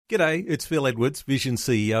G'day, it's Phil Edwards, Vision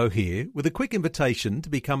CEO here, with a quick invitation to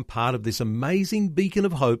become part of this amazing beacon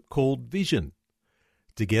of hope called Vision.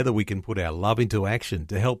 Together we can put our love into action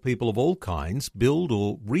to help people of all kinds build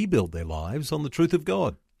or rebuild their lives on the truth of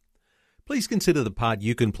God. Please consider the part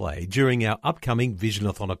you can play during our upcoming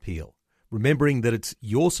Visionathon appeal, remembering that it's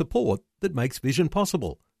your support that makes Vision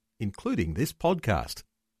possible, including this podcast.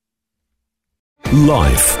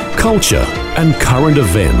 Life, culture, and current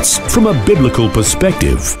events from a biblical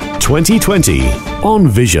perspective. 2020 on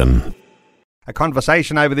Vision. A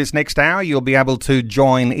conversation over this next hour you'll be able to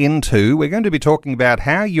join into. We're going to be talking about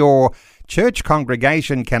how your church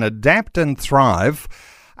congregation can adapt and thrive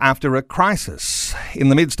after a crisis. In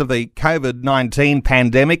the midst of the COVID-19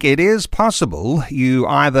 pandemic, it is possible you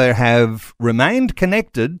either have remained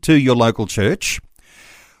connected to your local church,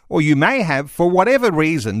 or you may have, for whatever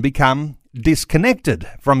reason, become disconnected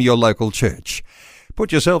from your local church.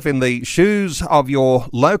 Put yourself in the shoes of your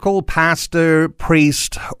local pastor,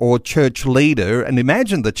 priest, or church leader and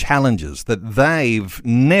imagine the challenges that they've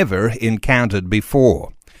never encountered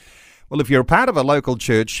before. Well, if you're a part of a local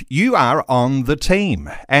church, you are on the team,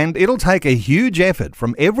 and it'll take a huge effort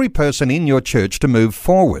from every person in your church to move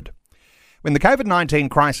forward. When the COVID-19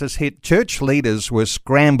 crisis hit, church leaders were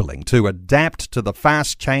scrambling to adapt to the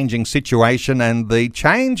fast-changing situation, and the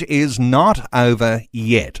change is not over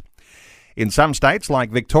yet. In some states, like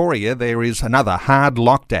Victoria, there is another hard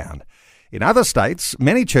lockdown. In other states,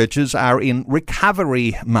 many churches are in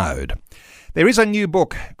recovery mode. There is a new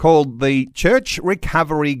book called the Church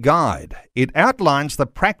Recovery Guide. It outlines the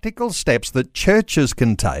practical steps that churches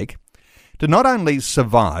can take to not only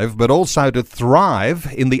survive, but also to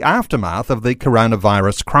thrive in the aftermath of the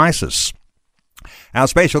coronavirus crisis. Our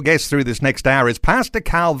special guest through this next hour is Pastor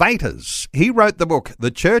Karl Vaters. He wrote the book, The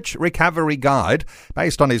Church Recovery Guide,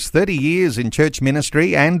 based on his 30 years in church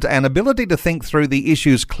ministry and an ability to think through the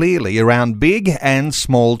issues clearly around big and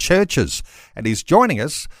small churches. And he's joining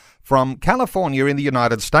us from California in the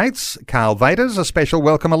United States. Karl Vaters, a special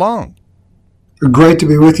welcome along. Great to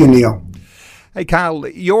be with you, Neil. Hey, Karl,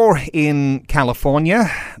 you're in California.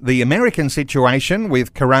 The American situation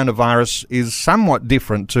with coronavirus is somewhat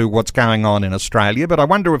different to what's going on in Australia, but I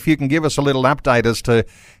wonder if you can give us a little update as to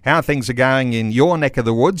how things are going in your neck of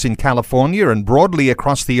the woods in California and broadly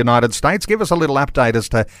across the United States. Give us a little update as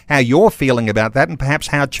to how you're feeling about that and perhaps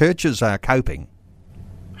how churches are coping.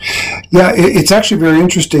 Yeah, it's actually very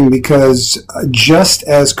interesting because just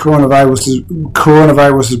as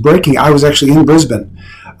coronavirus is breaking, I was actually in Brisbane.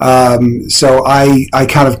 So I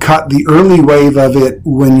kind of caught the early wave of it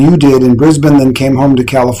when you did in Brisbane, then came home to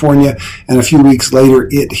California, and a few weeks later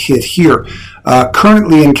it hit here.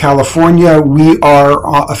 Currently in California, we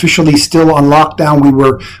are officially still on lockdown. We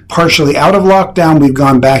were partially out of lockdown. We've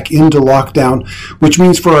gone back into lockdown, which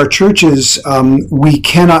means for our churches, we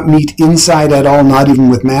cannot meet inside at all, not even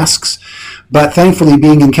with masks. But thankfully,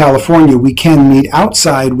 being in California, we can meet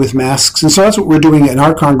outside with masks. And so that's what we're doing in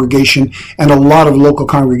our congregation. And a lot of local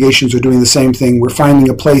congregations are doing the same thing. We're finding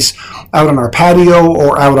a place out on our patio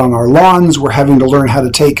or out on our lawns. We're having to learn how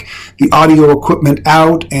to take the audio equipment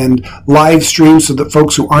out and live stream so that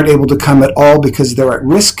folks who aren't able to come at all because they're at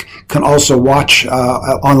risk can also watch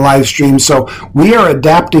on live stream. So we are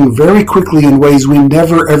adapting very quickly in ways we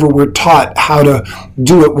never ever were taught how to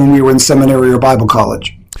do it when we were in seminary or Bible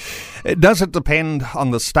college. Does it depend on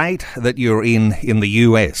the state that you're in the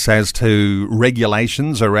US as to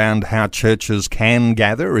regulations around how churches can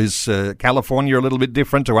gather? Is California a little bit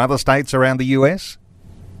different to other states around the US?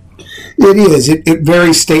 It is. It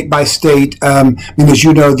varies state by state. As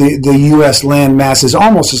you know, the U.S. land mass is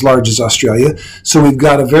almost as large as Australia. So we've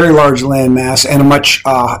got a very large land mass and a much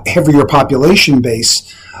heavier population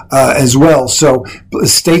base as well. So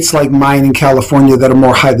states like mine in California that are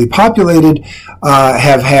more highly populated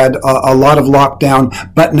have had a lot of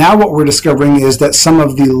lockdown. But now what we're discovering is that some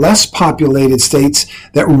of the less populated states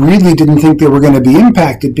that really didn't think they were going to be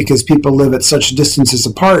impacted because people live at such distances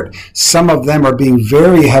apart, some of them are being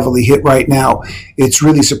very heavily hit right now. It's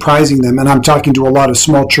really surprising them. And I'm talking to a lot of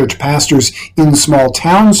small church pastors in small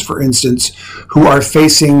towns, for instance, who are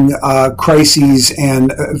facing crises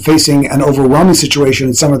and facing an overwhelming situation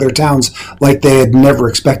in some of their towns like they had never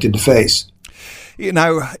expected to face. You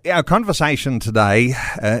know, our conversation today,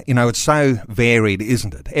 it's so varied,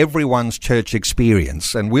 isn't it? Everyone's church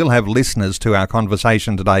experience. And we'll have listeners to our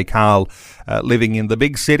conversation today, Karl, living in the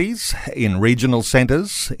big cities, in regional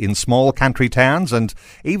centres, in small country towns, and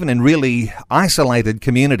even in really isolated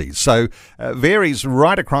communities. So varies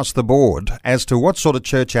right across the board as to what sort of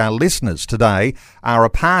church our listeners today are a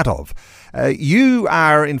part of. You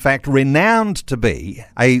are, in fact, renowned to be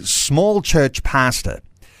a small church pastor.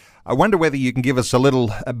 I wonder whether you can give us a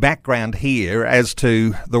little background here as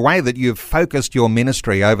to the way that you've focused your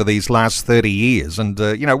ministry over these last 30 years. And,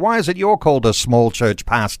 why is it you're called a small church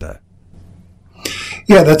pastor?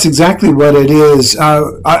 Yeah, that's exactly what it is.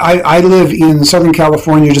 I live in Southern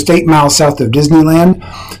California, just 8 miles south of Disneyland.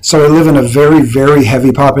 So I live in a very, very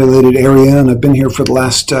heavy populated area, and I've been here for the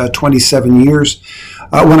last 27 years.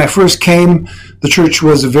 When I first came, the church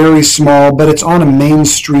was very small, but it's on a main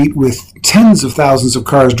street with tens of thousands of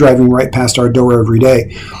cars driving right past our door every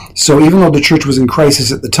day. So even though the church was in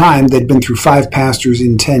crisis at the time, they'd been through 5 pastors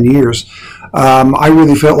in 10 years. I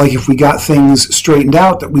really felt like if we got things straightened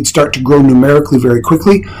out, that we'd start to grow numerically very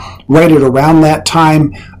quickly. Right at around that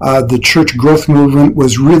time, the church growth movement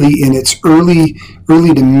was really in its early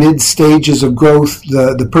to mid stages of growth.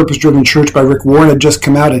 The Purpose-Driven Church by Rick Warren had just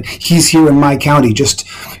come out, and he's here in my county, just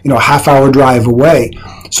a half-hour drive away.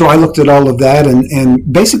 So I looked at all of that,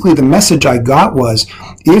 and basically the message I got was,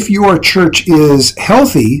 if your church is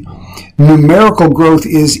healthy, numerical growth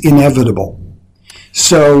is inevitable.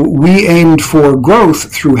 So we aimed for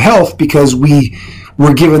growth through health because we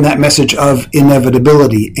were given that message of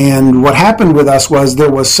inevitability. And what happened with us was there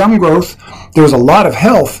was some growth, there was a lot of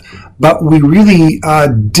health, but we really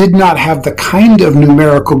did not have the kind of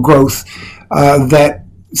numerical growth that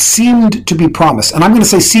seemed to be promised. And I'm going to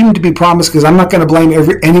say seemed to be promised because I'm not going to blame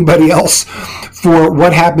anybody else for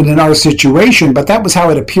what happened in our situation, but that was how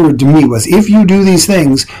it appeared to me, was if you do these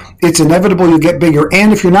things, it's inevitable you'll get bigger,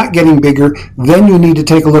 and if you're not getting bigger, then you need to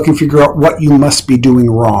take a look and figure out what you must be doing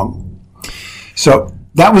wrong. So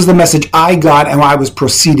that was the message I got and I was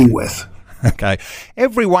proceeding with. Okay.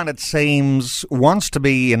 Everyone, it seems, wants to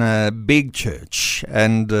be in a big church,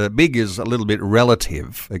 and big is a little bit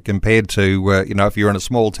relative compared to, if you're in a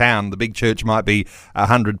small town, the big church might be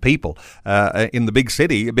 100 people. In the big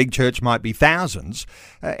city, a big church might be thousands.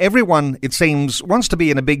 Everyone, it seems, wants to be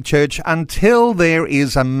in a big church until there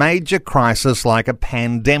is a major crisis like a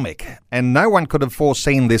pandemic, and no one could have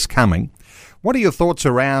foreseen this coming. What are your thoughts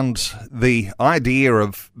around the idea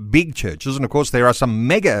of big churches? And of course, there are some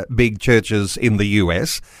mega big churches in the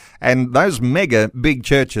US, and those mega big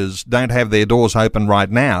churches don't have their doors open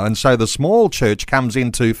right now. And so the small church comes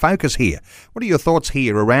into focus here. What are your thoughts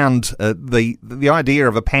here around the idea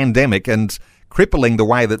of a pandemic and crippling the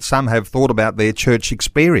way that some have thought about their church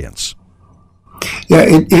experience? Yeah,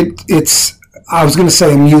 it's I was going to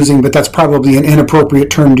say amusing, but that's probably an inappropriate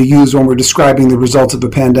term to use when we're describing the results of a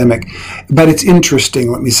pandemic. But it's interesting,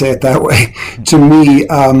 let me say it that way. To me,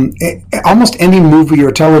 almost any movie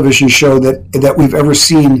or television show that we've ever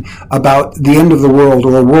seen about the end of the world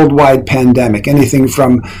or a worldwide pandemic, anything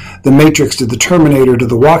from The Matrix to The Terminator to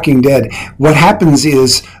The Walking Dead, what happens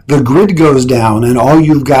is the grid goes down and all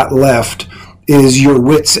you've got left is your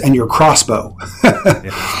wits and your crossbow.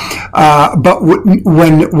 But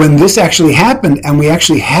when this actually happened and we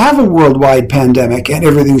actually have a worldwide pandemic and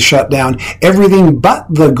everything's shut down, everything but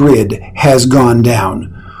the grid has gone down,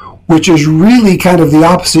 which is really kind of the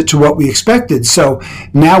opposite to what we expected. So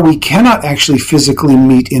now we cannot actually physically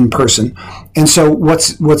meet in person. And so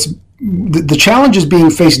the challenge is being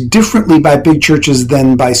faced differently by big churches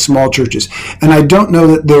than by small churches. And I don't know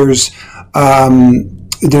that there's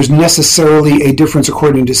necessarily a difference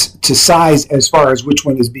according to size as far as which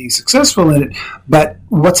one is being successful in it. But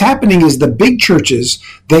what's happening is the big churches,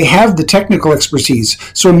 they have the technical expertise.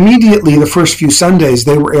 So immediately the first few Sundays,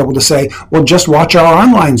 they were able to say, well, just watch our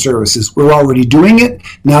online services. We're already doing it.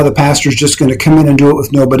 Now the pastor's just going to come in and do it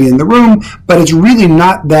with nobody in the room. But it's really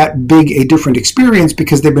not that big a different experience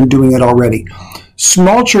because they've been doing it already.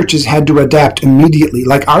 Small churches had to adapt immediately.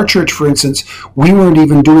 Like our church, for instance, we weren't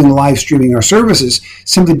even doing live streaming our services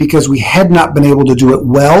simply because we had not been able to do it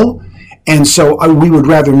well. And so we would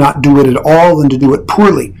rather not do it at all than to do it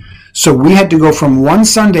poorly. So we had to go from one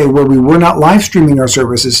Sunday where we were not live streaming our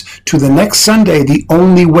services to the next Sunday. The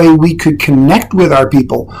only way we could connect with our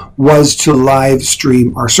people was to live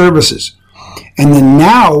stream our services. And then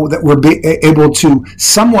now that we're able to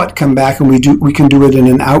somewhat come back and we can do it in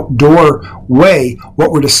an outdoor way,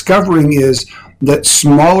 what we're discovering is that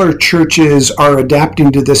smaller churches are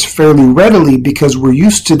adapting to this fairly readily because we're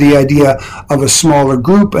used to the idea of a smaller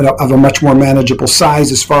group and of a much more manageable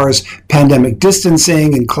size as far as pandemic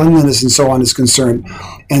distancing and cleanliness and so on is concerned.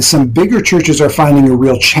 And some bigger churches are finding a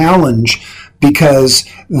real challenge because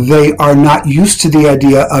they are not used to the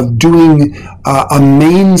idea of doing a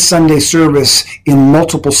main Sunday service in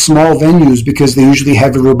multiple small venues because they usually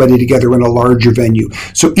have everybody together in a larger venue.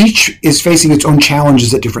 So each is facing its own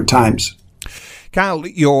challenges at different times. Karl,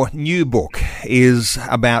 your new book is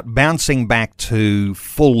about bouncing back to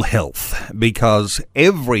full health because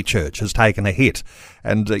every church has taken a hit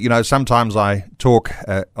And, sometimes I talk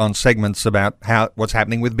on segments about what's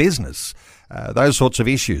happening with business, those sorts of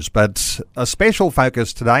issues. But a special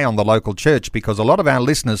focus today on the local church, because a lot of our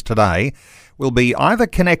listeners today will be either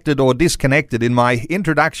connected or disconnected. In my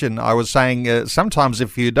introduction, I was saying sometimes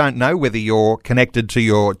if you don't know whether you're connected to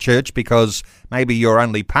your church because maybe you're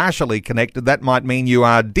only partially connected, that might mean you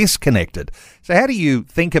are disconnected. So how do you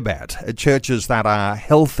think about churches that are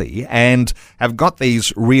healthy and have got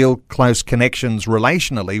these real close connections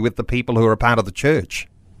relationally with the people who are a part of the church?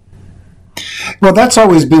 Well, that's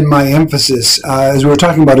always been my emphasis. As we were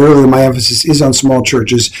talking about earlier, my emphasis is on small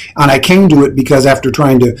churches. And I came to it because after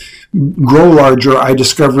trying to grow larger, I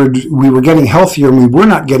discovered we were getting healthier and we were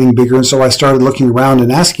not getting bigger. And so I started looking around and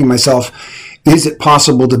asking myself, is it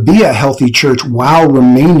possible to be a healthy church while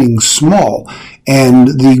remaining small? And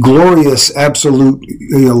the glorious, absolute,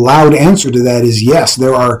 loud answer to that is yes.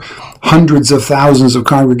 There are hundreds of thousands of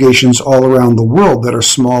congregations all around the world that are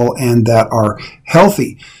small and that are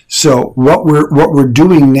healthy. So what we're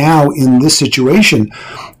doing now in this situation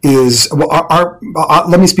is,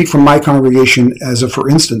 let me speak from my congregation as a for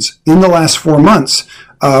instance. In the last 4 months,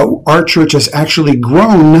 our church has actually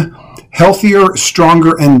grown healthier,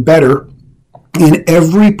 stronger, and better in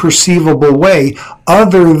every perceivable way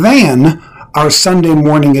other than our Sunday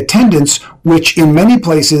morning attendance, which in many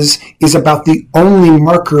places is about the only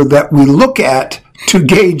marker that we look at to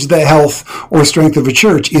gauge the health or strength of a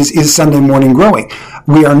church is Sunday morning growing.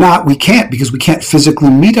 We can't because we can't physically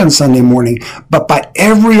meet on Sunday morning, but by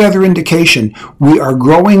every other indication, we are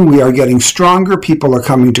growing, we are getting stronger, people are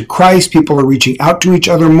coming to Christ, people are reaching out to each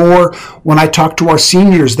other more. When I talk to our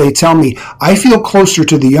seniors, they tell me, I feel closer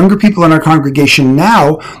to the younger people in our congregation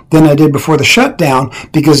now than I did before the shutdown,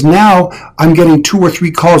 because now I'm getting 2 or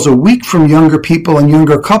 3 calls a week from younger people and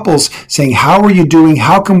younger couples saying, how are you doing?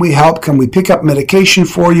 How can we help? Can we pick up medication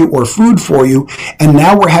for you or food for you? And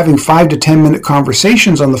now we're having 5 to 10 minute conversations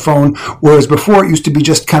on the phone, whereas before it used to be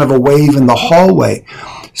just kind of a wave in the hallway.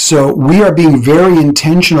 So we are being very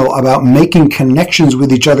intentional about making connections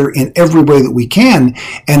with each other in every way that we can,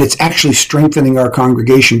 and it's actually strengthening our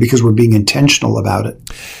congregation because we're being intentional about it.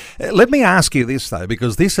 Let me ask you this, though,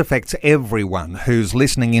 because this affects everyone who's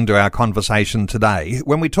listening into our conversation today.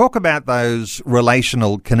 When we talk about those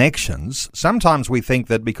relational connections, sometimes we think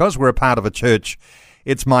that because we're a part of a church,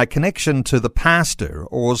 it's my connection to the pastor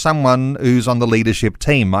or someone who's on the leadership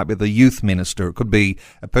team. Might be the youth minister. It could be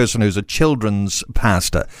a person who's a children's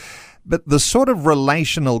pastor. But the sort of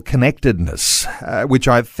relational connectedness, which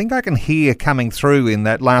I think I can hear coming through in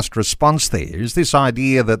that last response there, is this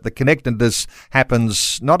idea that the connectedness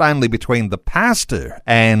happens not only between the pastor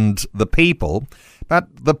and the people, but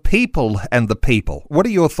the people and the people. What are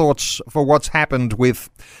your thoughts for what's happened with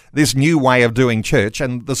this new way of doing church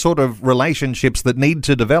and the sort of relationships that need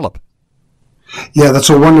to develop? Yeah, that's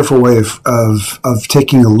a wonderful way of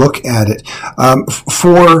taking a look at it.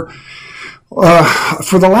 For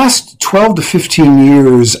the last 12 to 15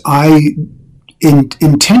 years, I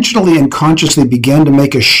intentionally and consciously began to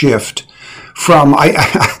make a shift from, I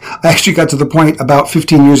actually got to the point about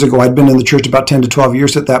 15 years ago, I'd been in the church about 10 to 12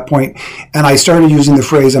 years at that point, and I started using the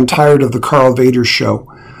phrase, I'm tired of the Karl Vaters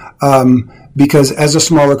show. Because as a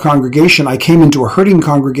smaller congregation, I came into a hurting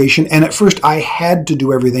congregation, and at first I had to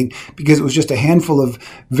do everything because it was just a handful of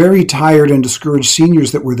very tired and discouraged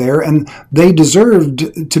seniors that were there, and they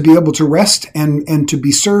deserved to be able to rest and to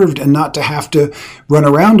be served and not to have to run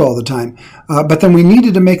around all the time. But then we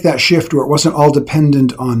needed to make that shift where it wasn't all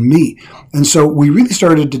dependent on me. And so we really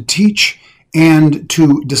started to teach and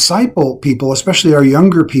to disciple people, especially our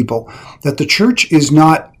younger people, that the church is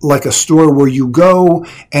not like a store where you go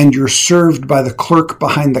and you're served by the clerk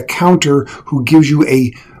behind the counter who gives you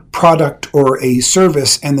a product or a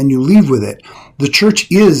service and then you leave with it. The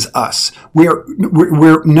church is us. We're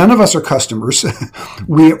none of us are customers.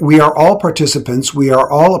 We are all participants. We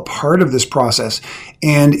are all a part of this process.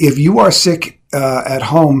 And if you are sick at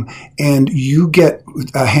home and you get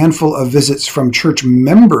a handful of visits from church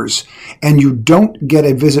members and you don't get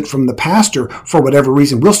a visit from the pastor for whatever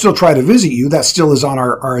reason, we'll still try to visit you. That still is on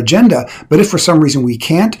our agenda. But if for some reason we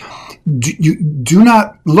can't, do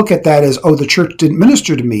not look at that as, oh, the church didn't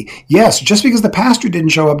minister to me. Yes, just because the pastor didn't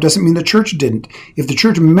show up doesn't mean the church didn't. If the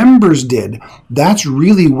church members did, that's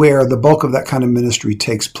really where the bulk of that kind of ministry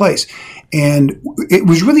takes place. And it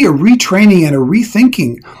was really a retraining and a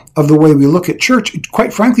rethinking of the way we look at church,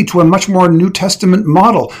 quite frankly, to a much more New Testament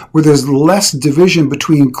model where there's less division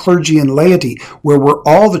between clergy and laity, where we're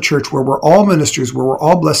all the church, where we're all ministers, where we're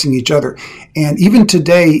all blessing each other. And even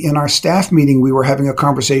today in our staff meeting, we were having a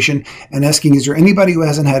conversation and asking, is there anybody who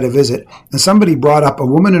hasn't had a visit? And somebody brought up a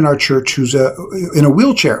woman in our church who's in a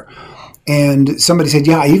wheelchair. And somebody said,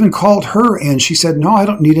 yeah, I even called her, and she said, no, I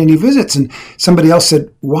don't need any visits. And somebody else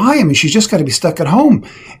said, why? I mean, she's just got to be stuck at home.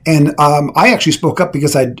 And I actually spoke up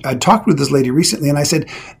because I'd talked with this lady recently, and I said,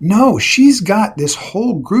 no, she's got this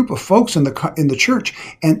whole group of folks in the church,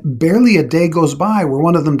 and barely a day goes by where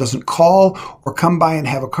one of them doesn't call or come by and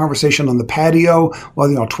have a conversation on the patio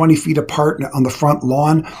while 20 feet apart on the front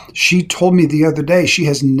lawn. She told me the other day she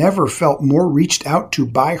has never felt more reached out to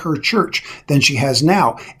by her church than she has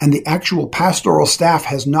now. And the actual pastoral staff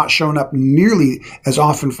has not shown up nearly as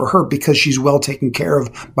often for her because she's well taken care of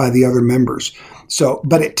by the other members. So,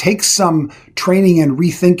 but it takes some training and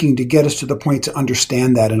rethinking to get us to the point to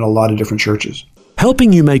understand that in a lot of different churches.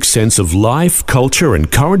 Helping you make sense of life, culture,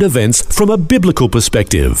 and current events from a biblical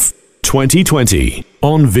perspective. 2020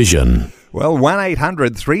 on Vision. Well,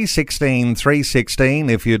 1-800-316-316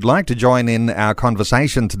 if you'd like to join in our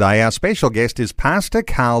conversation today. Our special guest is Pastor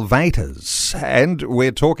Karl Vaters, and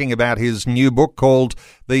we're talking about his new book called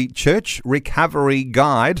The Church Recovery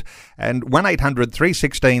Guide. And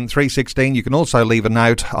 1-800-316-316. You can also leave a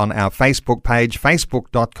note on our Facebook page,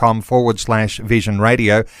 facebook.com/Vision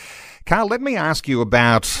Radio. Karl, let me ask you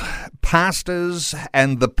about pastors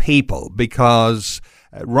and the people, because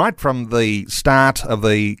right from the start of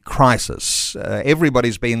the crisis,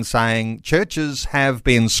 everybody's been saying churches have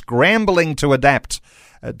been scrambling to adapt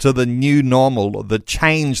to the new normal, the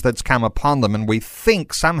change that's come upon them, and we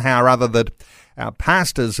think somehow or other that our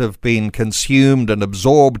pastors have been consumed and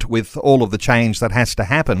absorbed with all of the change that has to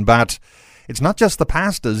happen. But it's not just the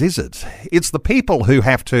pastors, is it? It's the people who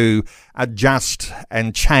have to adjust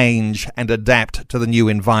and change and adapt to the new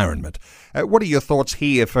environment. What are your thoughts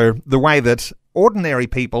here for the way that ordinary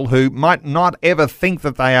people who might not ever think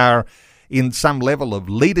that they are in some level of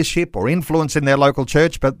leadership or influence in their local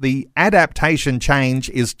church, but the adaptation change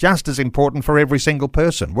is just as important for every single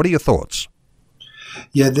person? What are your thoughts?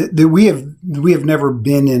 Yeah, we have never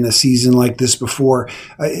been in a season like this before.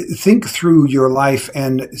 Think through your life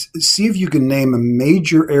and see if you can name a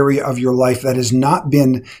major area of your life that has not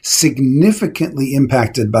been significantly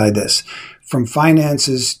impacted by this, from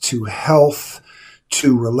finances to health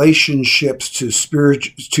to relationships to spirit,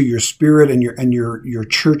 to your spirit and your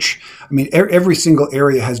church. I mean, every single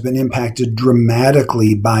area has been impacted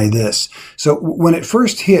dramatically by this. So when it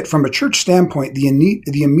first hit, from a church standpoint, the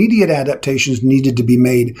immediate adaptations needed to be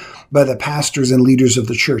made by the pastors and leaders of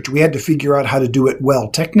the church. We had to figure out how to do it well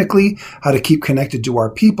technically, how to keep connected to our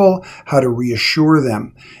people, how to reassure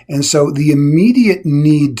them. And so the immediate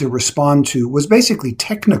need to respond to was basically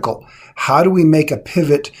technical. How do we make a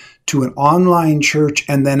pivot to an online church?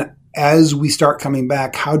 And then as we start coming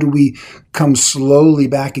back, how do we come slowly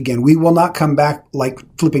back again? We will not come back like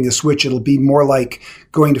flipping a switch. It'll be more like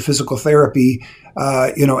going to physical therapy,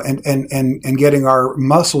 and getting our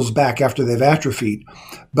muscles back after they've atrophied.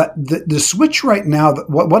 But the switch right now,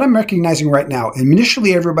 what I'm recognizing right now,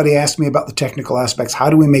 initially everybody asked me about the technical aspects. How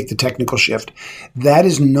do we make the technical shift? That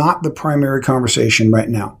is not the primary conversation right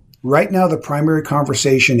now. Right now, the primary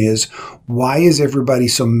conversation is, why is everybody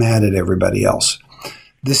so mad at everybody else?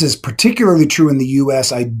 This is particularly true in the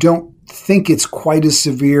U.S. I don't think it's quite as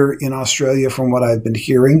severe in Australia from what I've been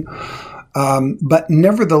hearing. But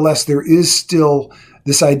nevertheless, there is still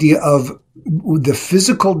this idea of the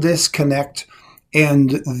physical disconnect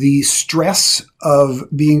and the stress of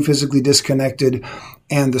being physically disconnected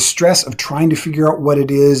and the stress of trying to figure out what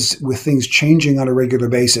it is with things changing on a regular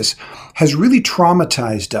basis has really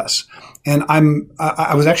traumatized us. And I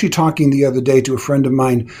was actually talking the other day to a friend of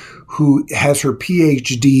mine who has her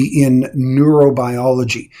PhD in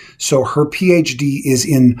neurobiology. So her PhD is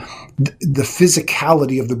in the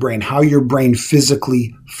physicality of the brain, how your brain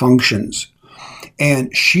physically functions.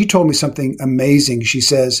 And she told me something amazing. She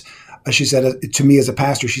said to me as a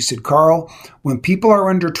pastor, she said, Karl, when people are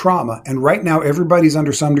under trauma, and right now everybody's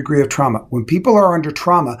under some degree of trauma, when people are under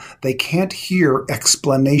trauma, they can't hear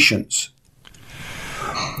explanations.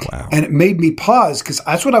 Wow. And it made me pause because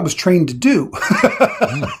that's what I was trained to do.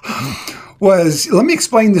 Was, let me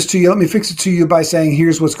explain this to you. Let me fix it to you by saying,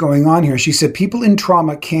 here's what's going on here. She said, people in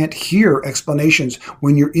trauma can't hear explanations.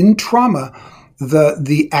 When you're in trauma,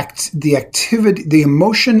 the activity, the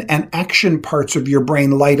emotion and action parts of your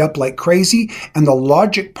brain light up like crazy, and the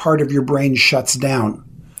logic part of your brain shuts down.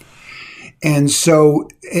 And so,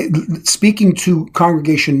 speaking to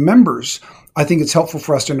congregation members, I think it's helpful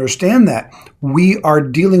for us to understand that we are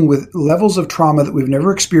dealing with levels of trauma that we've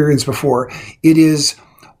never experienced before. It is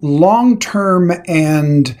long-term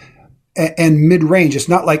and mid-range. It's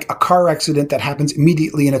not like a car accident that happens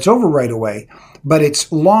immediately and it's over right away, but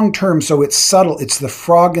it's long-term, so it's subtle. It's the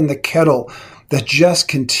frog in the kettle. that just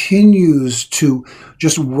continues to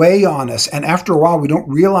just weigh on us. And after a while, we don't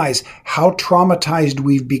realize how traumatized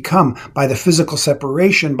we've become by the physical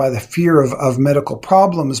separation, by the fear of medical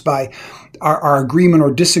problems, by our agreement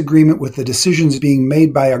or disagreement with the decisions being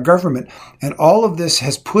made by our government. And all of this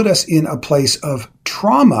has put us in a place of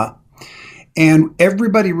trauma, and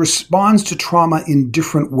everybody responds to trauma in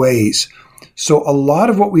different ways. So a lot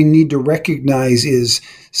of what we need to recognize is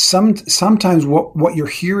sometimes what you're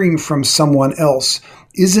hearing from someone else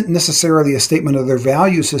isn't necessarily a statement of their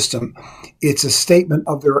value system. It's a statement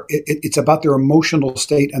of it's about their emotional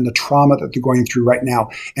state and the trauma that they're going through right now.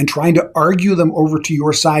 And trying to argue them over to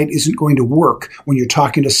your side isn't going to work when you're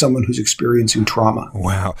talking to someone who's experiencing trauma.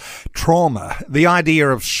 Wow. Trauma, the idea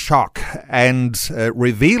of shock and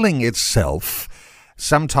revealing itself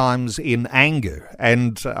sometimes in anger.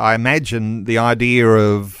 And I imagine the idea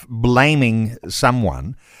of blaming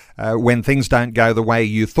someone when things don't go the way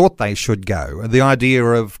you thought they should go, the idea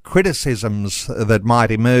of criticisms that might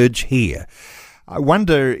emerge here. I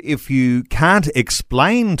wonder if you can't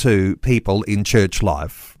explain to people in church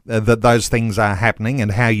life that those things are happening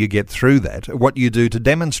and how you get through that, what you do to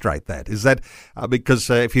demonstrate that. Is that because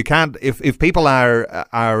if you can't, if people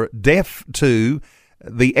are deaf to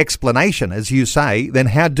the explanation, as you say, then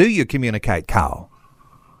how do you communicate, Karl?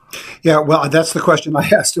 Yeah, well, that's the question I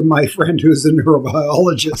asked of my friend who's a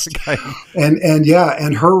neurobiologist. Okay.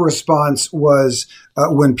 And her response was,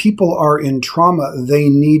 when people are in trauma, they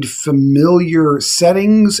need familiar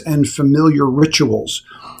settings and familiar rituals.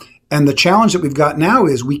 And the challenge that we've got now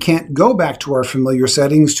is we can't go back to our familiar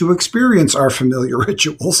settings to experience our familiar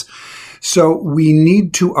rituals. So we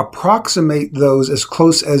need to approximate those as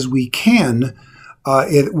close as we can,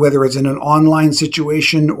 whether it's in an online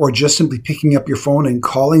situation or just simply picking up your phone and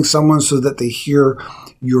calling someone so that they hear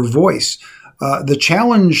your voice. The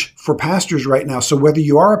challenge for pastors right now, so whether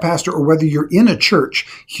you are a pastor or whether you're in a church,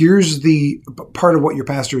 here's the part of what your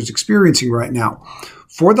pastor is experiencing right now.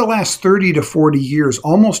 For the last 30 to 40 years,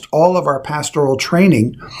 almost all of our pastoral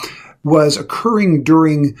training was occurring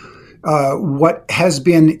during what has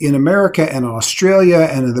been in America and Australia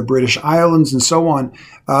and in the British Islands and so on,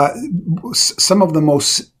 some of the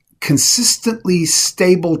most consistently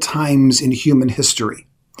stable times in human history.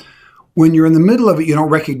 When you're in the middle of it, you don't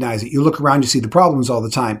recognize it. You look around, you see the problems all the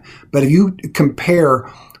time. But if you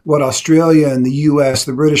compare what Australia and the US,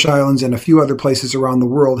 the British Islands, and a few other places around the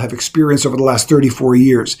world have experienced over the last 30 to 40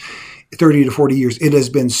 years, it has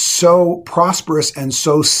been so prosperous and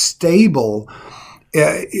so stable.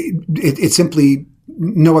 It's simply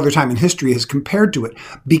no other time in history has compared to it.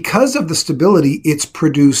 Because of the stability, it's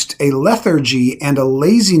produced a lethargy and a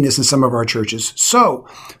laziness in some of our churches. So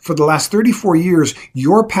for the last 34 years,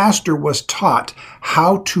 your pastor was taught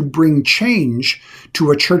how to bring change to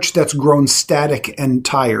a church that's grown static and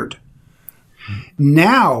tired.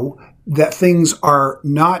 Now that things are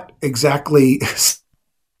not exactly,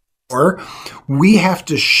 we have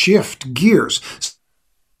to shift gears.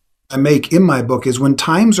 I make in my book is when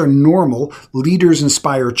times are normal, leaders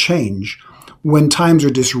inspire change. When times are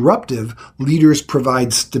disruptive, leaders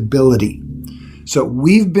provide stability. So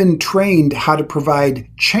we've been trained how to provide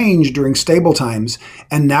change during stable times,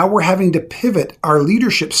 and now we're having to pivot our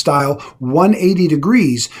leadership style 180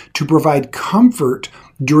 degrees to provide comfort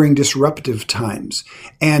during disruptive times.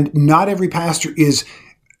 And not every pastor is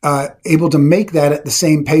able to make that at the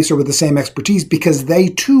same pace or with the same expertise, because they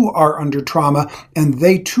too are under trauma and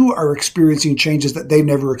they too are experiencing changes that they've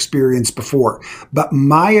never experienced before. But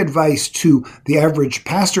my advice to the average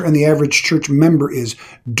pastor and the average church member is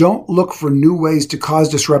don't look for new ways to cause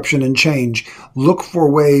disruption and change. Look for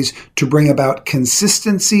ways to bring about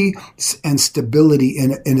consistency and stability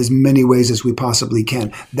in as many ways as we possibly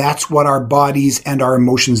can. That's what our bodies and our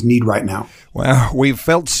emotions need right now. Well, we've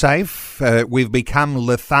felt safe. We've become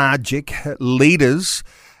lethargic. Leaders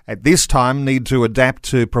at this time need to adapt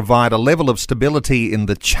to provide a level of stability in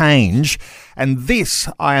the change. And this,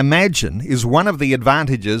 I imagine, is one of the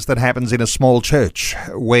advantages that happens in a small church,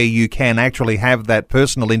 where you can actually have that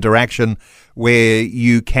personal interaction, where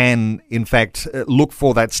you can, in fact, look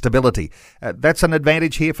for that stability. That's an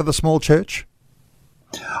advantage here for the small church?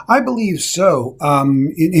 I believe so.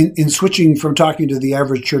 In switching from talking to the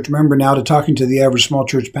average church member now to talking to the average small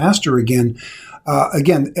church pastor again,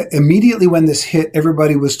 immediately when this hit,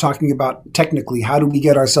 everybody was talking about technically, how do we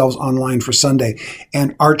get ourselves online for Sunday?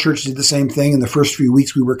 And our church did the same thing. In the first few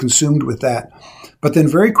weeks, we were consumed with that. But then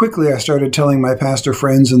very quickly I started telling my pastor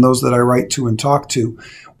friends and those that I write to and talk to,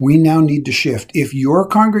 we now need to shift. If your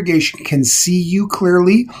congregation can see you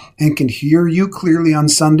clearly and can hear you clearly on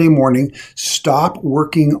Sunday morning, stop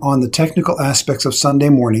working on the technical aspects of Sunday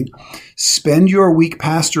morning. Spend your week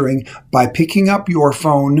pastoring by picking up your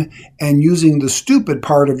phone and using the stupid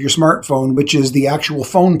part of your smartphone, which is the actual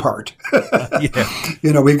phone part.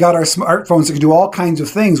 Yeah. We've got our smartphones that can do all kinds of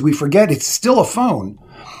things. We forget it's still a phone.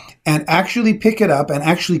 And actually pick it up and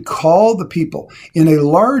actually call the people. In a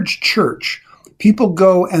large church, people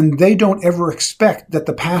go and they don't ever expect that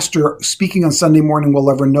the pastor speaking on Sunday morning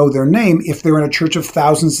will ever know their name if they're in a church of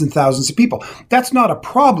thousands and thousands of people. That's not a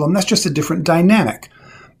problem. That's just a different dynamic.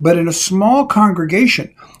 But in a small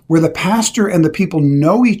congregation where the pastor and the people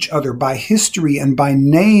know each other by history and by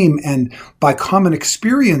name and by common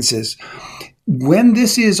experiences, when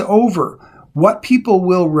this is over, what people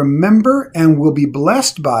will remember and will be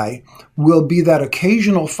blessed by will be that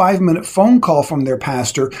occasional 5-minute phone call from their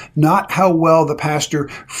pastor, not how well the pastor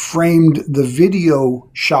framed the video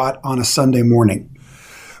shot on a Sunday morning.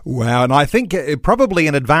 Wow, and I think probably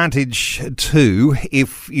an advantage too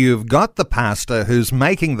if you've got the pastor who's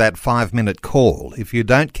making that 5-minute call, if you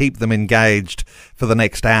don't keep them engaged for the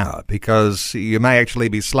next hour, because you may actually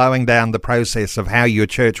be slowing down the process of how your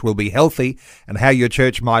church will be healthy and how your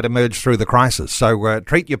church might emerge through the crisis. So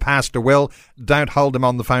treat your pastor well, don't hold him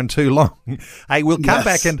on the phone too long. Hey, we'll come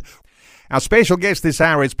back and... Our special guest this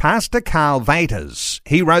hour is Pastor Karl Vaters.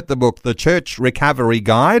 He wrote the book, The Church Recovery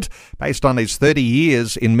Guide, based on his 30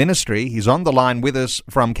 years in ministry. He's on the line with us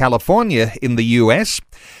from California in the US.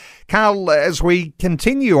 Karl, as we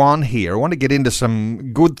continue on here, I want to get into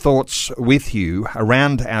some good thoughts with you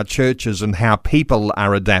around our churches and how people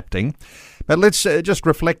are adapting. But let's just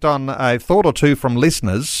reflect on a thought or two from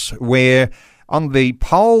listeners where... On the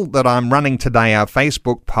poll that I'm running today, our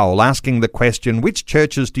Facebook poll, asking the question, which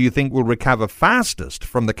churches do you think will recover fastest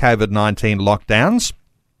from the COVID-19 lockdowns?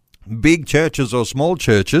 Big churches or small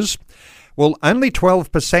churches? Well, only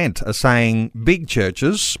 12% are saying big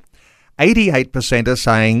churches. 88% are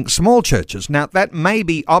saying small churches. Now, that may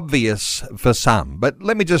be obvious for some, but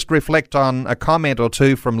let me just reflect on a comment or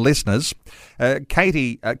two from listeners.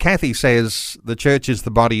 Kathy says the church is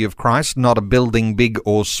the body of Christ, not a building big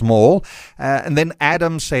or small. And then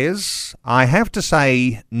Adam says, I have to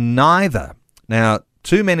say neither. Now,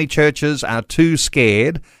 too many churches are too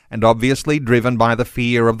scared and obviously driven by the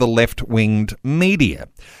fear of the left-winged media.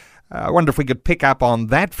 I wonder if we could pick up on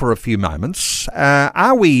that for a few moments.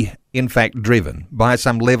 Are we, in fact, driven by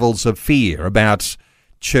some levels of fear about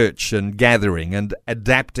church and gathering and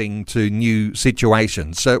adapting to new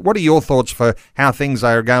situations? So what are your thoughts for how things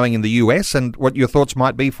are going in the US and what your thoughts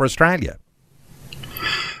might be for Australia?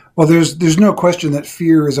 Well, there's no question that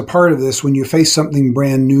fear is a part of this. When you face something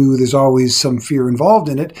brand new, there's always some fear involved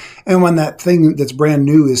in it. And when that thing that's brand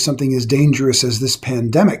new is something as dangerous as this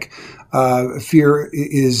pandemic, fear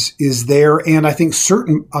is there. And I think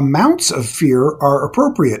certain amounts of fear are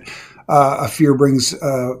appropriate. A fear brings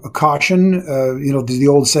a caution. The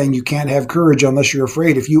old saying, you can't have courage unless you're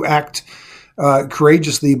afraid. If you act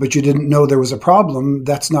courageously, but you didn't know there was a problem,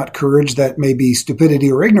 that's not courage. That may be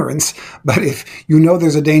stupidity or ignorance. But if you know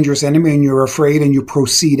there's a dangerous enemy and you're afraid and you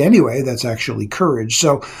proceed anyway, that's actually courage.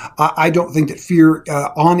 So I don't think that fear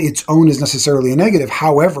on its own is necessarily a negative.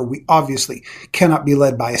 However, we obviously cannot be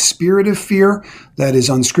led by a spirit of fear that is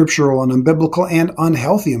unscriptural and unbiblical and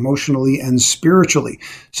unhealthy emotionally and spiritually.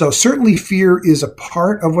 So certainly fear is a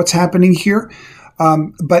part of what's happening here.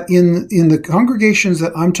 But in the congregations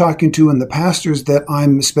that I'm talking to and the pastors that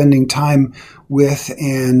I'm spending time with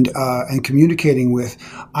and communicating with,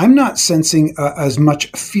 I'm not sensing as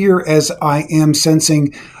much fear as I am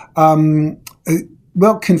sensing,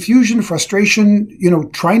 confusion,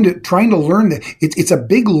 frustration. Trying to learn that it's a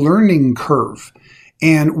big learning curve,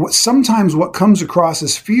 and sometimes what comes across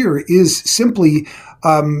as fear is simply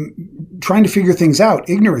trying to figure things out,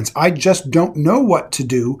 ignorance. I just don't know what to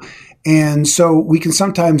do. And so we can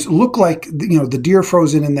sometimes look like, the deer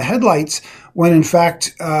frozen in the headlights when in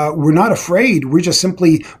fact, we're not afraid. We're just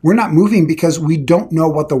we're not moving because we don't know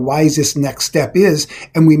what the wisest next step is.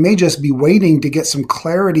 And we may just be waiting to get some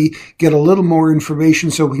clarity, get a little more information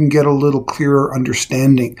so we can get a little clearer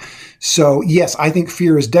understanding. So yes, I think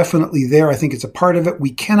fear is definitely there. I think it's a part of it. We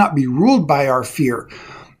cannot be ruled by our fear.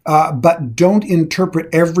 But don't interpret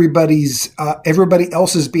everybody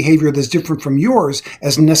else's behavior that's different from yours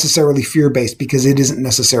as necessarily fear-based, because it isn't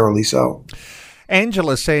necessarily so.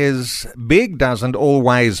 Angela says big doesn't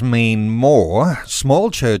always mean more.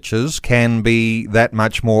 Small churches can be that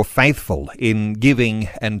much more faithful in giving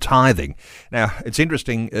and tithing. Now, it's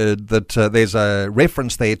interesting that there's a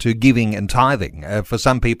reference there to giving and tithing. For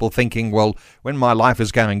some people thinking, well, when my life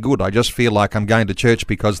is going good, I just feel like I'm going to church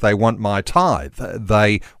because they want my tithe.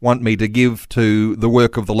 They want me to give to the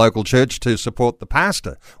work of the local church to support the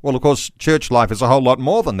pastor. Well, of course, church life is a whole lot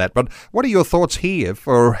more than that. But what are your thoughts here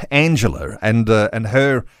for Angela and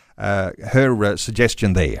her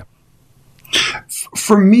suggestion there?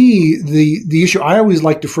 For me, the issue, I always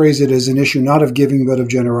like to phrase it as an issue not of giving but of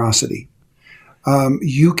generosity.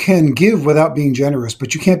 You can give without being generous,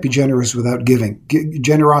 but you can't be generous without giving.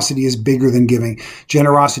 Generosity is bigger than giving.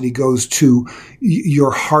 Generosity goes to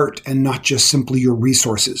your heart and not just simply your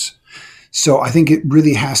resources. So I think it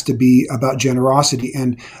really has to be about generosity.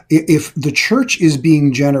 And if the church is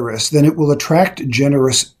being generous, then it will attract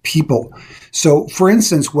generous people. So, for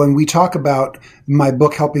instance, when we talk about my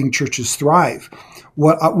book, Helping Churches Thrive,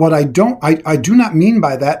 I do not mean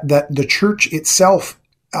by that the church itself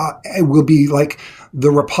will be like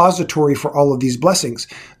the repository for all of these blessings.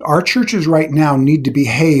 Our churches right now need to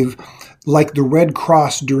behave like the Red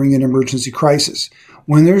Cross during an emergency crisis.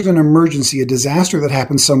 When there's an emergency, a disaster that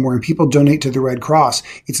happens somewhere and people donate to the Red Cross,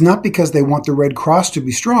 it's not because they want the Red Cross to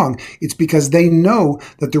be strong. It's because they know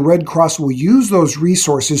that the Red Cross will use those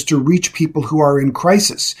resources to reach people who are in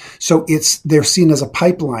crisis. So they're seen as a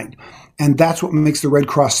pipeline. And that's what makes the Red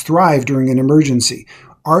Cross thrive during an emergency.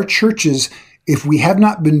 Our churches, if we have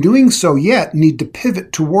not been doing so yet, need to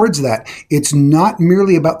pivot towards that. It's not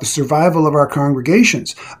merely about the survival of our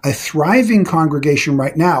congregations. A thriving congregation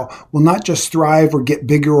right now will not just thrive or get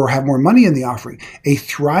bigger or have more money in the offering. A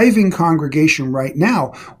thriving congregation right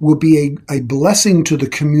now will be a blessing to the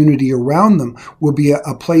community around them, will be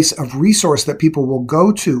a place of resource that people will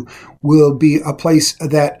go to, will be a place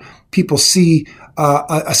that people see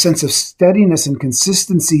a sense of steadiness and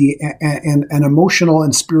consistency and emotional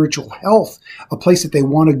and spiritual health, a place that they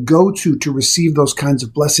want to go to receive those kinds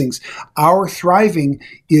of blessings. Our thriving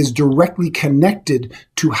is directly connected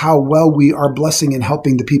to how well we are blessing and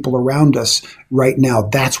helping the people around us right now.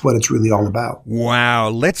 That's what it's really all about. Wow.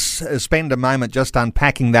 Let's spend a moment just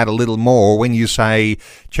unpacking that a little more when you say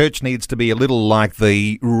church needs to be a little like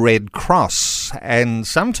the Red Cross. And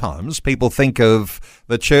sometimes people think of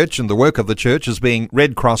the church and the work of the church as being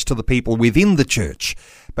Red Cross to the people within the church.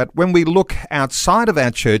 But when we look outside of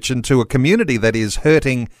our church into a community that is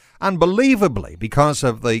hurting unbelievably because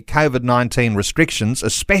of the COVID-19 restrictions,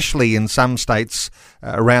 especially in some states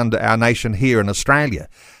around our nation here in Australia,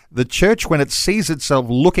 the church, when it sees itself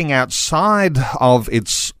looking outside of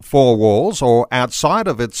its four walls or outside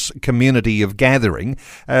of its community of gathering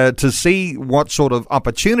to see what sort of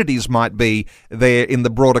opportunities might be there in the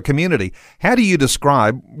broader community, how do you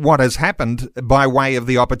describe what has happened by way of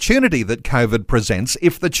the opportunity that COVID presents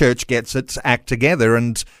if the church gets its act together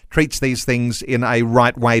and treats these things in a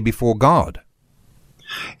right way before God?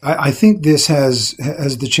 I think this has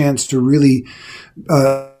the chance to really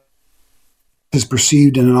is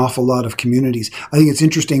perceived in an awful lot of communities. I think it's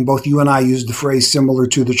interesting, both you and I used the phrase similar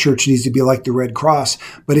to the church needs to be like the Red Cross.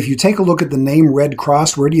 But if you take a look at the name Red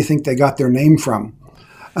Cross, where do you think they got their name from?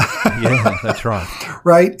 Yeah, that's right.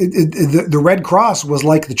 Right? The Red Cross was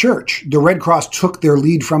like the church. The Red Cross took their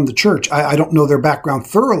lead from the church. I don't know their background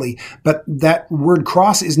thoroughly, but that word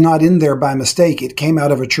cross is not in there by mistake. It came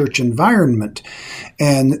out of a church environment.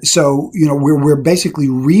 And so, we're basically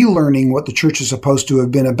relearning what the church is supposed to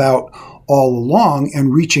have been about all along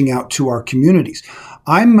and reaching out to our communities.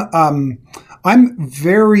 I'm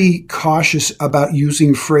very cautious about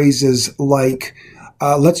using phrases like,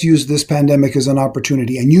 let's use this pandemic as an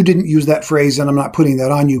opportunity. And you didn't use that phrase, and I'm not putting that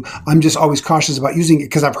on you. I'm just always cautious about using it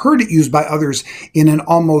because I've heard it used by others in an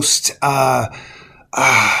almost almost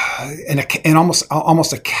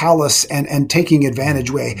a callous and taking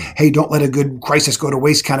advantage way. Hey, don't let a good crisis go to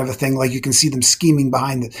waste kind of a thing. Like you can see them scheming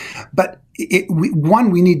behind it. But one,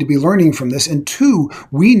 we need to be learning from this. And two,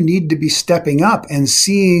 we need to be stepping up and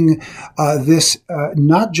seeing this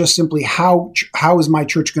not just simply how is my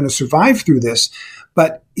church going to survive through this,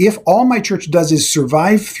 but if all my church does is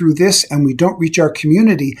survive through this and we don't reach our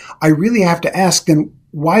community, I really have to ask then,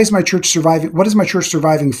 why is my church surviving? What is my church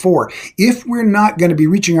surviving for? If we're not going to be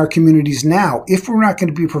reaching our communities now, if we're not going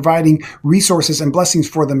to be providing resources and blessings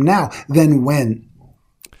for them now, then when?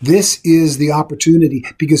 This is the opportunity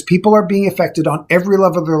because people are being affected on every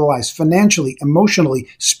level of their lives, financially, emotionally,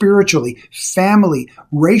 spiritually, family,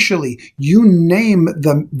 racially. You name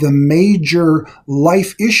the major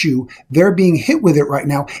life issue, they're being hit with it right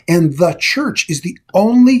now. And the church is the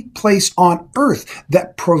only place on earth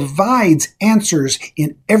that provides answers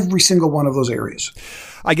in every single one of those areas.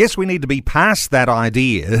 I guess we need to be past that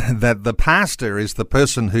idea that the pastor is the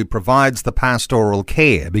person who provides the pastoral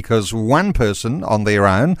care, because one person on their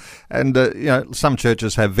own, and some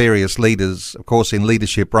churches have various leaders, of course, in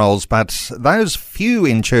leadership roles, but those few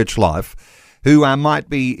in church life who might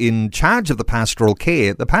be in charge of the pastoral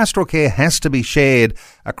care has to be shared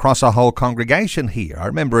across a whole congregation here. I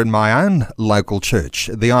remember in my own local church,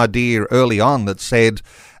 the idea early on that said,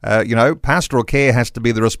 pastoral care has to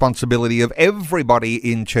be the responsibility of everybody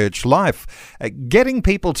in church life. Getting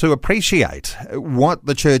people to appreciate what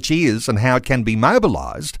the church is and how it can be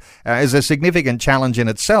mobilized is a significant challenge in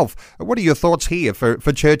itself. What are your thoughts here for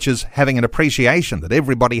churches having an appreciation that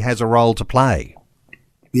everybody has a role to play?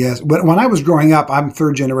 Yes. When I was growing up, I'm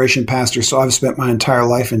third generation pastor, so I've spent my entire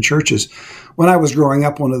life in churches. When I was growing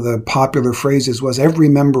up, one of the popular phrases was every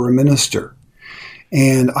member a minister.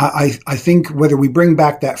 And I think whether we bring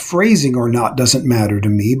back that phrasing or not doesn't matter to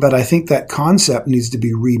me, but I think that concept needs to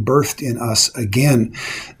be rebirthed in us again,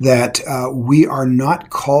 that we are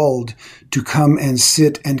not called to come and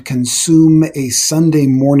sit and consume a Sunday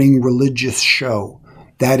morning religious show.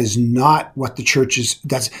 That is not what the church is.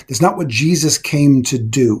 That's not what Jesus came to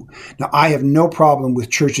do. Now, I have no problem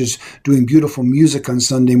with churches doing beautiful music on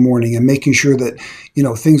Sunday morning and making sure that,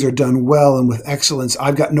 things are done well and with excellence.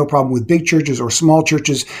 I've got no problem with big churches or small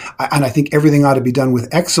churches. And I think everything ought to be done with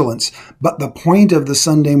excellence. But the point of the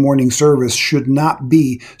Sunday morning service should not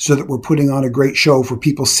be so that we're putting on a great show for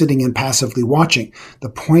people sitting and passively watching. The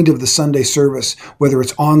point of the Sunday service, whether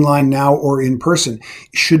it's online now or in person,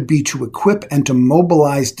 should be to equip and to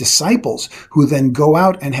mobilize disciples who then go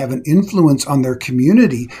out and have an influence on their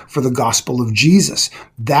community for the gospel of Jesus.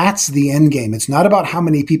 That's the end game. It's not about how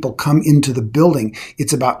many people come into the building.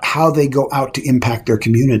 It's about how they go out to impact their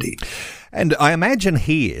community. And I imagine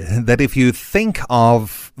here that if you think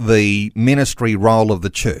of the ministry role of the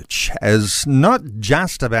church as not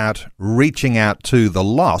just about reaching out to the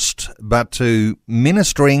lost, but to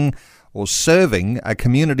ministering or serving a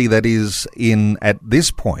community that is in, at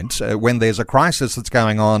this point, when there's a crisis that's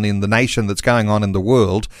going on in the nation, that's going on in the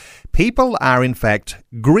world, people are in fact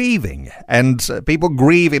grieving, and people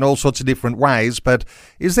grieve in all sorts of different ways. But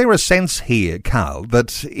is there a sense here, Karl,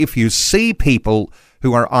 that if you see people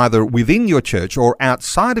who are either within your church or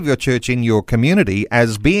outside of your church in your community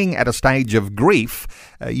as being at a stage of grief,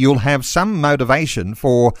 you'll have some motivation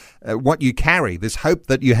for what you carry, this hope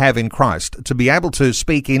that you have in Christ, to be able to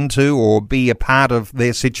speak into or be a part of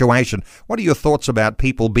their situation? What are your thoughts about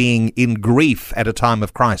people being in grief at a time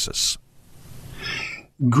of crisis?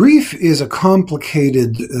 Grief is a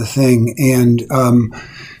complicated thing, and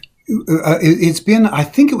it's been, I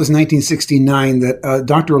think it was 1969 that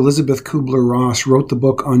Dr. Elizabeth Kubler-Ross wrote the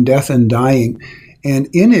book on death and dying. And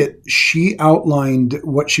in it, she outlined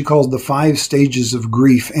what she calls the 5 stages of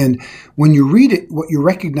grief. And when you read it, what you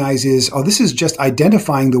recognize is, this is just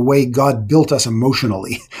identifying the way God built us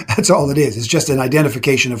emotionally. That's all it is. It's just an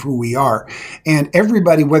identification of who we are. And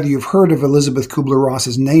everybody, whether you've heard of Elizabeth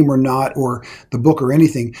Kubler-Ross's name or not, or the book or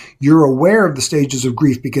anything, you're aware of the stages of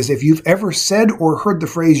grief, because if you've ever said or heard the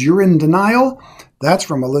phrase, you're in denial, that's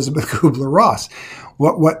from Elizabeth Kubler-Ross.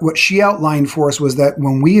 What she outlined for us was that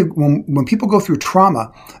when people go through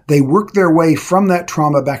trauma, they work their way from that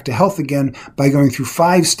trauma back to health again by going through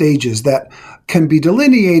 5 stages that can be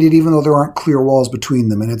delineated even though there aren't clear walls between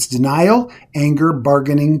them. And it's denial, anger,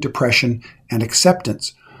 bargaining, depression, and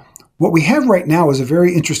acceptance. What we have right now is a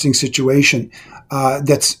very interesting situation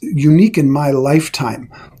that's unique in my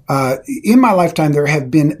lifetime. In my lifetime, there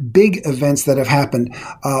have been big events that have happened.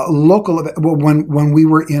 When we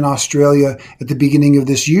were in Australia at the beginning of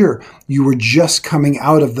this year, you were just coming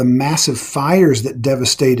out of the massive fires that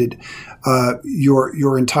devastated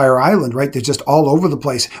your entire island, right? They're just all over the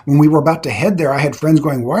place. When we were about to head there, I had friends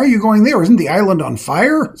going, "Why are you going there? Isn't the island on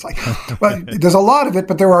fire?" It's like, well, there's a lot of it,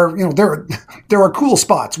 but there are cool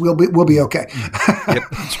spots. We'll be okay. Yep,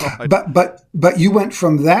 that's right. But you went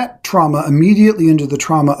from that trauma immediately into the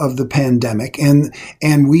trauma of the pandemic, and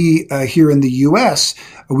we here in the U.S.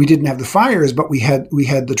 we didn't have the fires, but we had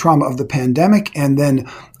the trauma of the pandemic, and then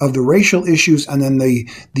of the racial issues, and then the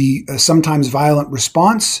sometimes violent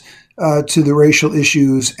response to the racial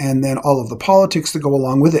issues, and then all of the politics that go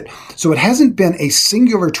along with it. So it hasn't been a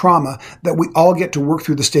singular trauma that we all get to work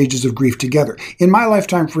through the stages of grief together. In my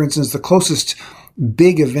lifetime, for instance, the closest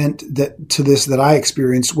big event that I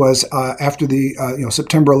experienced was after the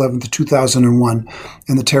September 11th, 2001,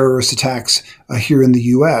 and the terrorist attacks here in the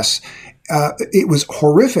U.S. It was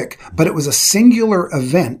horrific, but it was a singular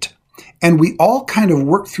event. And we all kind of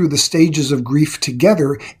worked through the stages of grief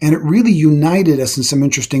together, and it really united us in some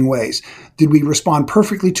interesting ways. Did we respond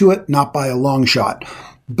perfectly to it? Not by a long shot.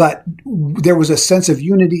 But there was a sense of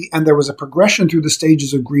unity, and there was a progression through the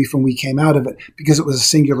stages of grief, and we came out of it because it was a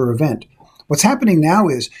singular event. What's happening now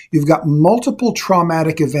is you've got multiple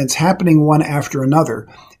traumatic events happening one after another,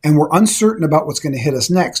 and we're uncertain about what's going to hit us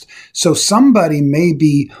next. So somebody may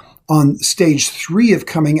be on stage 3 of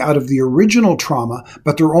coming out of the original trauma,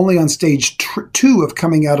 but they're only on stage 2 of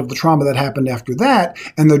coming out of the trauma that happened after that,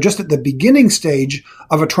 and they're just at the beginning stage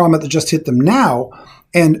of a trauma that just hit them now,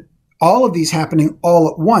 and all of these happening all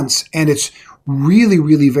at once, and it's really,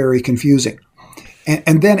 really very confusing.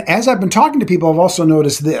 And then as I've been talking to people, I've also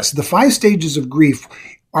noticed this. The 5 stages of grief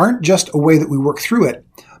aren't just a way that we work through it,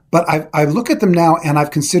 but I look at them now, and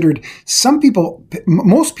I've considered some people,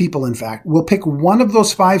 most people in fact, will pick one of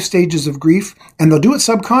those 5 stages of grief, and they'll do it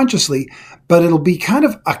subconsciously, but it'll be kind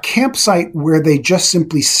of a campsite where they just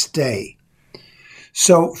simply stay.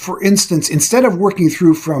 So for instance, instead of working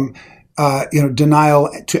through from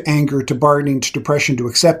denial to anger to bargaining to depression to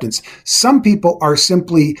acceptance, some people are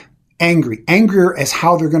simply angry. Anger is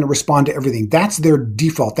how they're going to respond to everything. That's their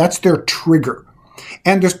default. That's their trigger.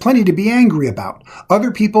 And there's plenty to be angry about.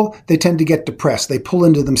 Other people, they tend to get depressed. They pull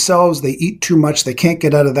into themselves. They eat too much. They can't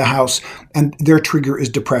get out of the house. And their trigger is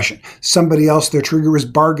depression. Somebody else, their trigger is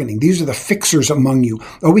bargaining. These are the fixers among you.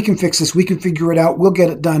 Oh, we can fix this. We can figure it out. We'll get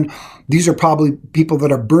it done. These are probably people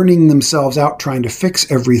that are burning themselves out trying to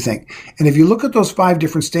fix everything. And if you look at those 5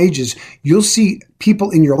 different stages, you'll see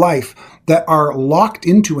people in your life that are locked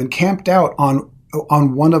into and camped out on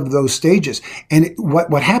one of those stages. And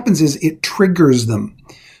what happens is it triggers them.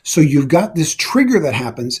 So you've got this trigger that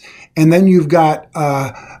happens, and then you've got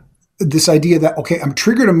this idea that, okay, I'm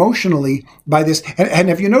triggered emotionally by this. And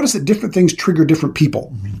have you noticed that different things trigger different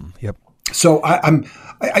people? Yep. So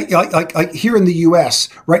like here in the U.S.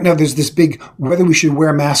 right now, there's this big whether we should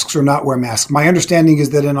wear masks or not wear masks. My understanding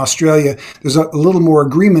is that in Australia, there's a little more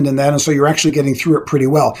agreement in that, and so you're actually getting through it pretty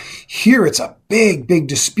well. Here, it's a big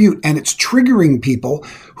dispute, and it's triggering people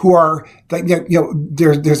who are like,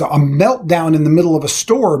 there's a meltdown in the middle of a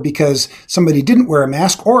store because somebody didn't wear a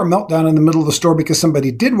mask, or a meltdown in the middle of the store because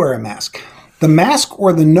somebody did wear a mask. The mask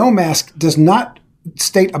or the no mask does not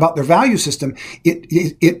state about their value system.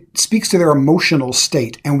 It speaks to their emotional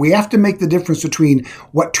state. And we have to make the difference between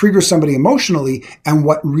what triggers somebody emotionally and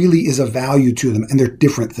what really is a value to them. And they're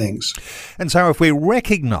different things. And so if we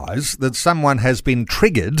recognize that someone has been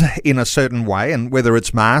triggered in a certain way, and whether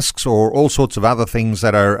it's masks or all sorts of other things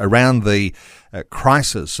that are around the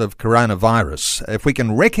crisis of coronavirus, if we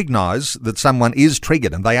can recognize that someone is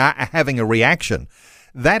triggered and they are having a reaction,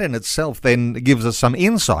 that in itself then gives us some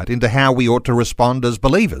insight into how we ought to respond as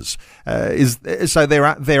believers. So there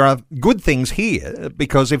are good things here,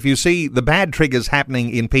 because if you see the bad triggers happening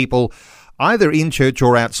in people either in church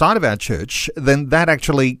or outside of our church, then that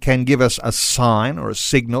actually can give us a sign or a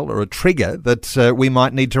signal or a trigger that we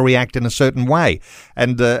might need to react in a certain way.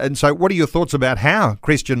 And so what are your thoughts about how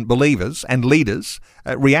Christian believers and leaders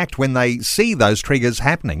react when they see those triggers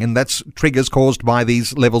happening? And that's triggers caused by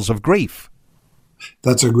these levels of grief.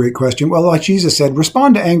 That's a great question. Well, like Jesus said,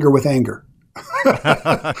 respond to anger with anger.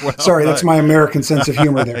 Well, sorry, that's my American sense of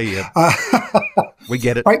humor there. Yeah. We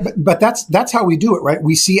get it. Right, but that's how we do it, right?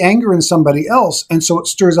 We see anger in somebody else, and so it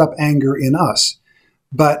stirs up anger in us.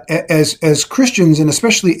 But as Christians, and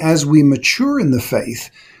especially as we mature in the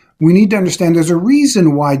faith, we need to understand there's a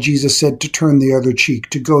reason why Jesus said to turn the other cheek,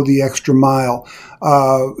 to go the extra mile,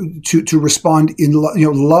 to respond in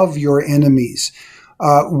love your enemies.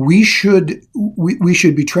 We should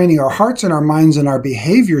be training our hearts and our minds and our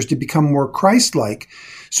behaviors to become more Christ-like,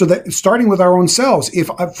 so that starting with our own selves, if,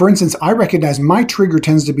 for instance, I recognize my trigger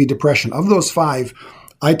tends to be depression. Of those 5,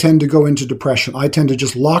 I tend to go into depression. I tend to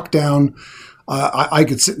just lock down. I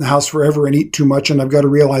could sit in the house forever and eat too much, and I've got to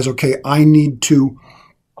realize, okay, I need to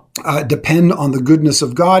depend on the goodness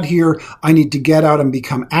of God here. I need to get out and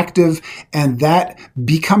become active, and that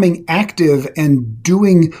becoming active and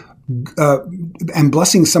doing and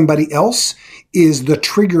blessing somebody else is the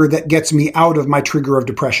trigger that gets me out of my trigger of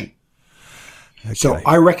depression. Okay. So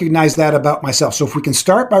I recognize that about myself. So if we can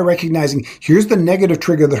start by recognizing, here's the negative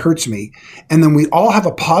trigger that hurts me, and then we all have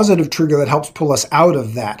a positive trigger that helps pull us out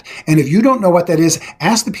of that. And if you don't know what that is,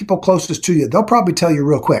 ask the people closest to you. They'll probably tell you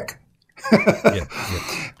real quick.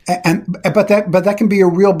 But that can be a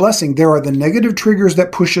real blessing. There are the negative triggers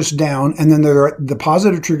that push us down, and then there are the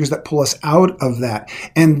positive triggers that pull us out of that.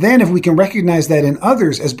 And then if we can recognize that in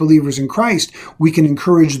others as believers in Christ, we can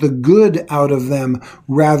encourage the good out of them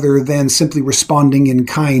rather than simply responding in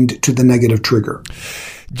kind to the negative trigger.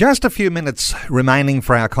 Just a few minutes remaining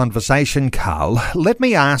for our conversation, Karl. Let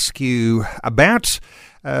me ask you about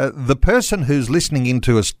the person who's listening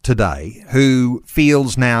into us today who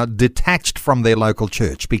feels now detached from their local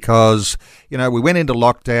church because, we went into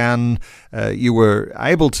lockdown. You were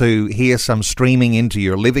able to hear some streaming into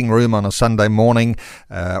your living room on a Sunday morning,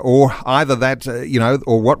 or either that,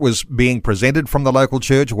 or what was being presented from the local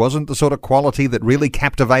church wasn't the sort of quality that really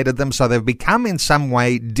captivated them. So they've become in some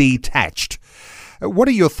way detached. What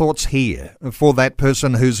are your thoughts here for that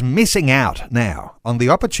person who's missing out now on the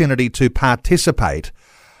opportunity to participate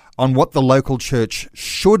on what the local church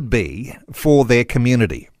should be for their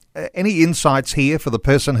community? Any insights here for the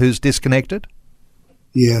person who's disconnected?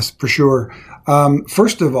 Yes, for sure.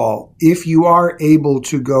 First of all, if you are able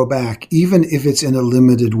to go back, even if it's in a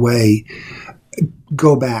limited way,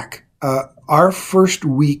 go back. Our first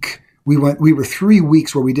week, we were 3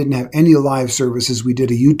 weeks where we didn't have any live services. We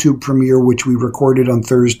did a YouTube premiere, which we recorded on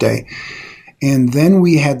Thursday. And then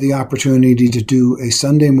we had the opportunity to do a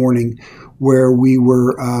Sunday morning where we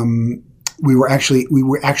were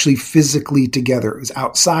actually physically together. It was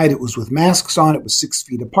outside. It was with masks on. It was 6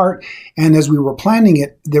 feet apart. And as we were planning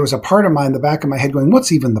it, there was a part of in the back of my head going,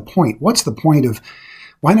 what's even the point? What's the point of,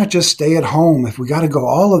 why not just stay at home? If we got to go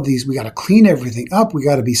all of these, we got to clean everything up. We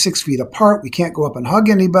got to be 6 feet apart. We can't go up and hug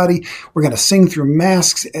anybody. We're going to sing through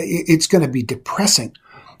masks. It's going to be depressing.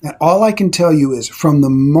 And all I can tell you is from the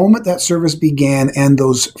moment that service began and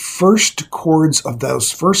those first chords of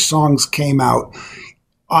those first songs came out,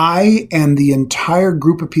 I and the entire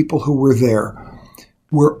group of people who were there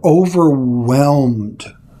were overwhelmed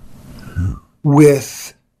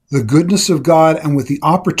with the goodness of God and with the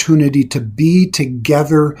opportunity to be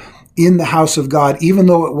together in the house of God, even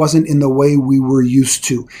though it wasn't in the way we were used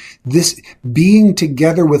to. This being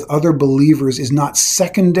together with other believers is not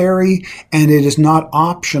secondary and it is not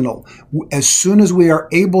optional. As soon as we are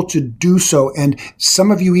able to do so, and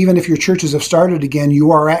some of you, even if your churches have started again,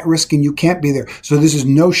 you are at risk and you can't be there. So this is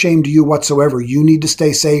no shame to you whatsoever. You need to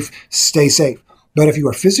stay safe, stay safe. But if you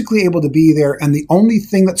are physically able to be there and the only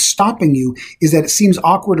thing that's stopping you is that it seems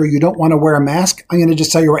awkward or you don't want to wear a mask, I'm going to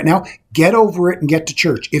just tell you right now, get over it and get to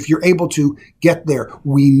church. If you're able to get there,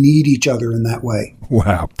 we need each other in that way.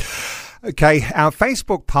 Wow. Okay, our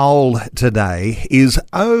Facebook poll today is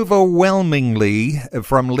overwhelmingly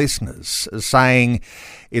from listeners saying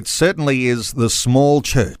it certainly is the small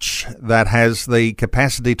church that has the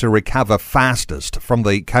capacity to recover fastest from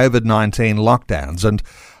the COVID-19 lockdowns. And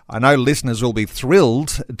I know listeners will be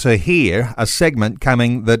thrilled to hear a segment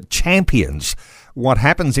coming that champions what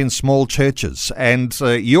happens in small churches. And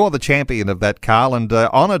you're the champion of that, Karl, and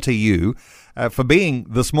honour to you for being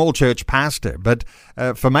the small church pastor, but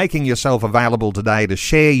for making yourself available today to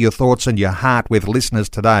share your thoughts and your heart with listeners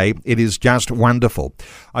today. It is just wonderful.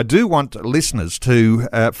 I do want listeners to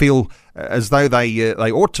feel as though they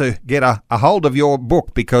ought to get a hold of your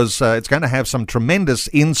book, because it's going to have some tremendous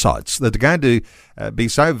insights that are going to be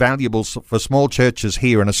so valuable for small churches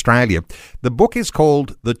here in Australia. The book is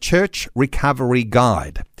called The Church Recovery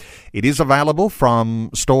Guide. It is available from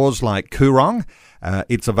stores like Koorong.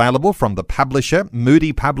 It's available from the publisher,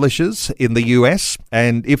 Moody Publishers in the US.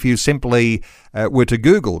 And if you simply were to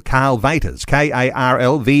Google Karl Vaters, Karlvaters,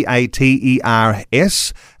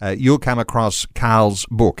 you'll come across Karl's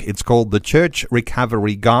book. It's called The Church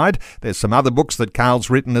Recovery Guide. There's some other books that Karl's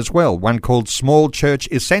written as well. One called Small Church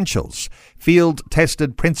Essentials,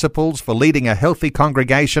 Field-Tested Principles for Leading a Healthy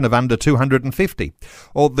Congregation of Under 250.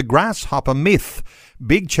 Or The Grasshopper Myth,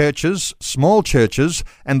 Big Churches, Small Churches,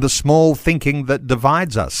 and the Small Thinking That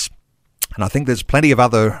Divides Us. And I think there's plenty of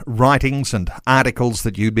other writings and articles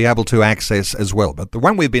that you'd be able to access as well. But the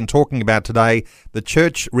one we've been talking about today, the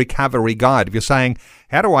Church Recovery Guide, if you're saying,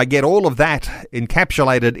 how do I get all of that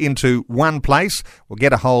encapsulated into one place? Well,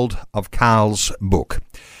 get a hold of Karl's book.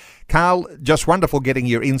 Karl, just wonderful getting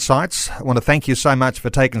your insights. I want to thank you so much for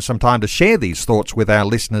taking some time to share these thoughts with our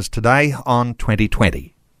listeners today on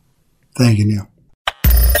 2020. Thank you, Neil.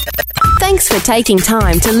 Thanks for taking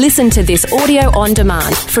time to listen to this audio on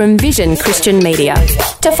demand from Vision Christian Media.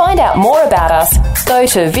 To find out more about us, go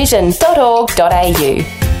to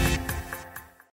vision.org.au.